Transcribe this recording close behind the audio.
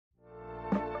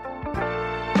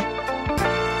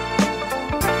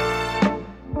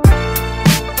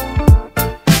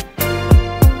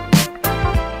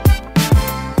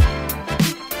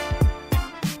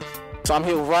So I'm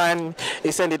here with Ryan.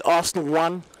 It's ended Arsenal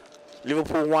 1,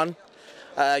 Liverpool 1.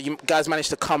 You guys managed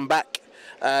to come back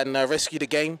and rescue the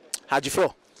game. How'd you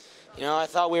feel? You know, I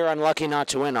thought we were unlucky not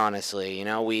to win, honestly. You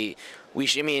know, I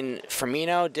mean,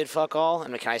 Firmino did fuck all. I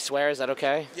mean, can I swear? Is that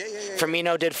okay? Yeah.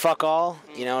 Firmino did fuck all,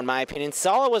 you know, in my opinion.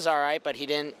 Salah was all right, but he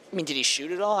didn't. I mean, did he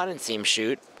shoot at all? I didn't see him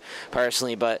shoot,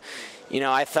 personally. But, you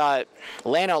know, I thought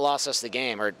Leno lost us the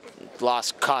game, or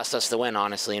cost us the win,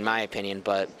 honestly, in my opinion.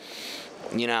 But,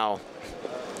 you know,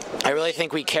 I really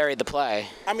think we carried the play.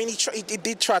 I mean, he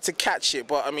did try to catch it,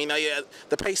 but I mean,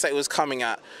 the pace that it was coming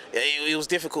at, it was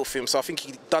difficult for him. So I think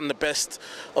he done the best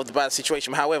of the bad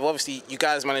situation. However, obviously, you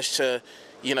guys managed to,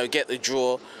 you know, get the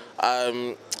draw.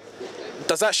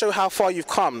 Does that show how far you've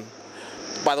come?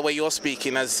 By the way you're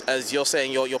speaking, as you're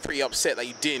saying, you're pretty upset that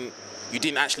you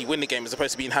didn't actually win the game, as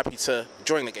opposed to being happy to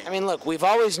join the game. I mean, look, we've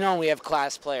always known we have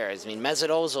class players. I mean, Mesut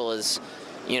Ozil is,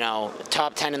 you know,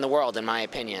 top 10 in the world, in my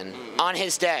opinion. On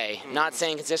his day, not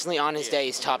saying consistently, on his day,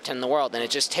 he's top 10 in the world. And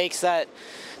it just takes that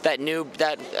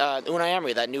Unai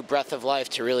Emery, that new breath of life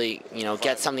to really, you know,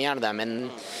 get something out of them.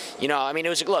 And, you know, I mean, it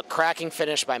was, look, cracking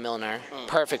finish by Milner,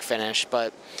 perfect finish.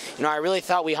 But, you know, I really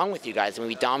thought we hung with you guys. I mean,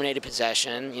 we dominated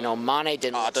possession. You know, Mane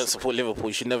didn't. I don't support Liverpool.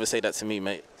 You should never say that to me,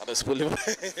 mate. I don't support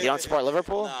Liverpool. You don't support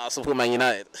Liverpool? No, I support Man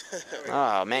United.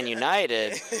 Oh, Man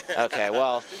United. Okay,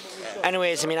 well,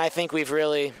 anyways, I mean, I think we've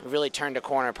really turned a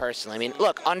corner personally. I mean,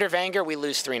 look, under Wenger, we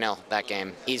lose 3-0 that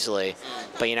game, easily.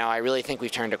 But, you know, I really think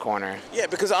we've turned a corner. Yeah,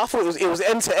 because I thought it was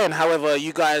end-to-end. However,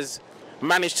 you guys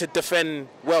managed to defend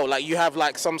well. Like, you have,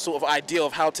 like, some sort of idea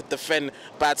of how to defend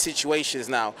bad situations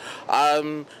now.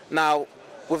 Now,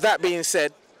 with that being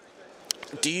said,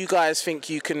 do you guys think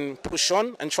you can push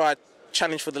on and try to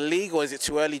challenge for the league, or is it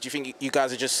too early? Do you think you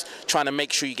guys are just trying to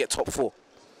make sure you get top 4?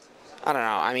 I don't know.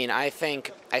 I mean, I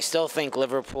still think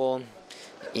Liverpool,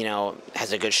 you know,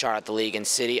 has a good shot at the league, and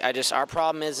City. Our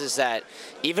problem is that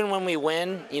even when we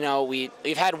win, you know, we've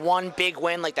had one big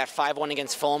win, like that 5-1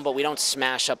 against Fulham, but we don't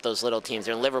smash up those little teams.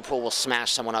 And Liverpool will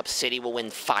smash someone up. City will win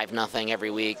 5-0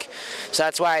 every week. So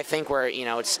that's why I think you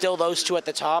know, it's still those two at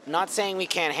the top. Not saying we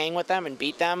can't hang with them and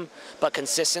beat them, but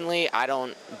consistently, I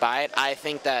don't buy it. I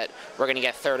think that we're going to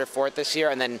get 3rd or 4th this year,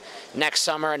 and then next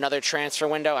summer, another transfer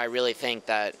window. I really think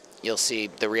that you'll see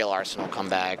the real Arsenal come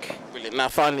back. Brilliant. Now,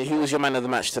 finally, who was your man of the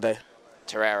match today?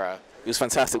 Torreira. He was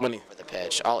fantastic, wasn't he? For the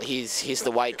pitch. He's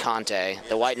the white Kante,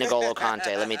 the white Ngolo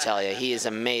Kante, let me tell you. He is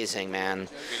amazing, man.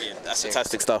 Brilliant. That's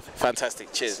fantastic stuff.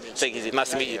 Fantastic. Cheers. Take it easy. Nice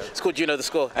to meet you. It's cool. Do you know the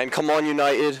score? And come on,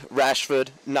 United. Rashford,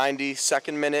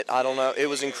 92nd minute. I don't know. It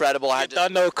was incredible. I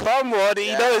don't know. Come on.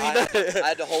 He knows. I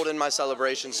had to hold in my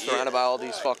celebrations, surrounded by all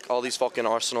these fucking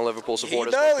Arsenal Liverpool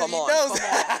supporters. He knows. Come on.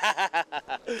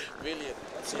 Brilliant.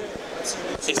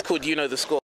 It's cool. Do you know the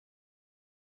score?